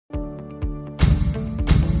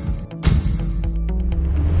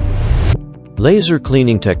Laser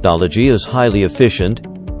cleaning technology is highly efficient,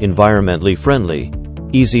 environmentally friendly,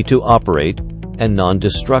 easy to operate, and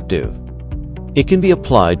non-destructive. It can be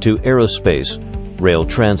applied to aerospace, rail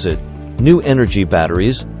transit, new energy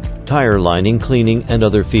batteries, tire lining cleaning, and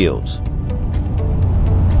other fields.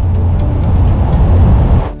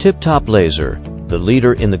 TIPTOP Laser, the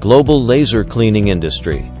leader in the global laser cleaning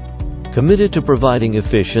industry. Committed to providing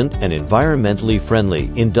efficient and environmentally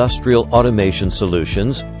friendly industrial automation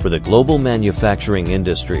solutions for the global manufacturing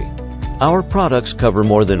industry. Our products cover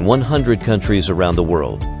more than 100 countries around the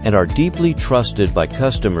world and are deeply trusted by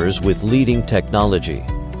customers with leading technology.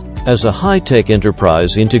 As a high-tech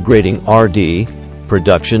enterprise integrating R&D,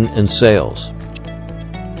 production, and sales.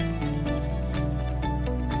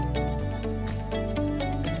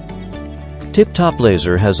 TIPTOP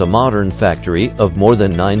Laser has a modern factory of more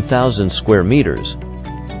than 9,000 square meters,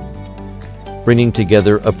 bringing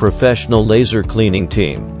together a professional laser cleaning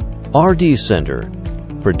team, R&D center,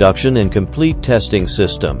 production and complete testing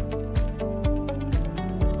system.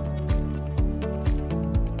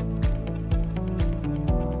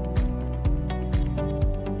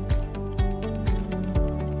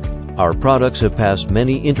 Our products have passed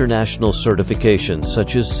many international certifications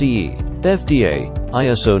such as CE, FDA,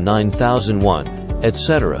 ISO 9001,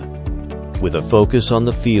 etc., with a focus on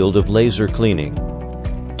the field of laser cleaning.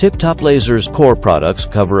 TIPTOP Laser's core products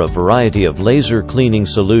cover a variety of laser cleaning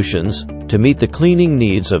solutions to meet the cleaning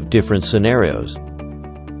needs of different scenarios.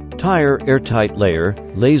 Tire airtight layer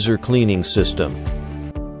laser cleaning system.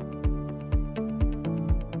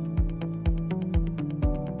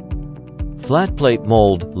 Flat plate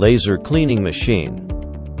mold laser cleaning machine.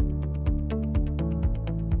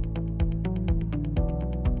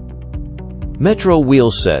 Metro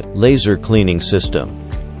wheel set laser cleaning system.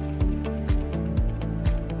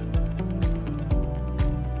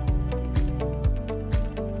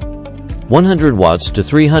 (100 watts to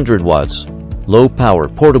 300 watts) low power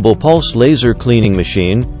portable pulse laser cleaning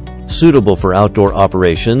machine, suitable for outdoor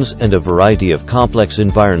operations and a variety of complex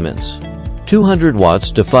environments. 200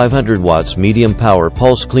 watts to 500 watts medium power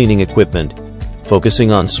pulse cleaning equipment,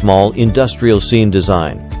 focusing on small industrial scene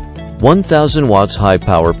design. 1000 watts high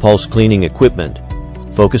power pulse cleaning equipment,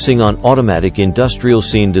 focusing on automatic industrial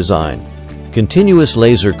scene design. Continuous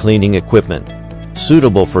laser cleaning equipment,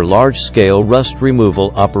 suitable for large-scale rust removal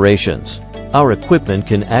operations. Our equipment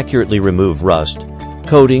can accurately remove rust,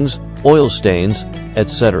 coatings, oil stains,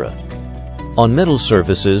 etc. on metal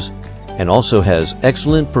surfaces, and also has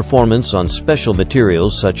excellent performance on special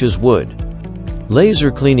materials such as wood. Laser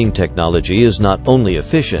cleaning technology is not only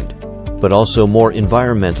efficient, but also more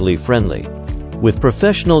environmentally friendly. With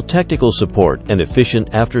professional technical support and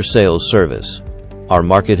efficient after-sales service, our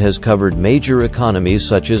market has covered major economies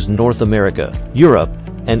such as North America, Europe,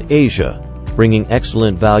 and Asia, bringing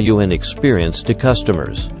excellent value and experience to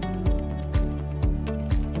customers.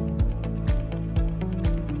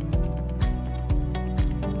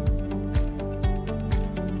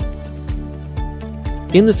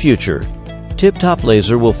 In the future, TIPTOP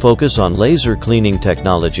Laser will focus on laser cleaning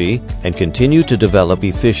technology and continue to develop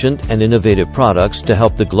efficient and innovative products to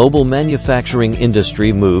help the global manufacturing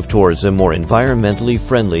industry move towards a more environmentally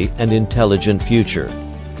friendly and intelligent future.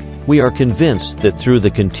 We are convinced that through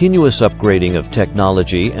the continuous upgrading of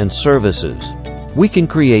technology and services, we can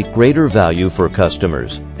create greater value for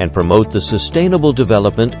customers and promote the sustainable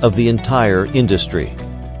development of the entire industry.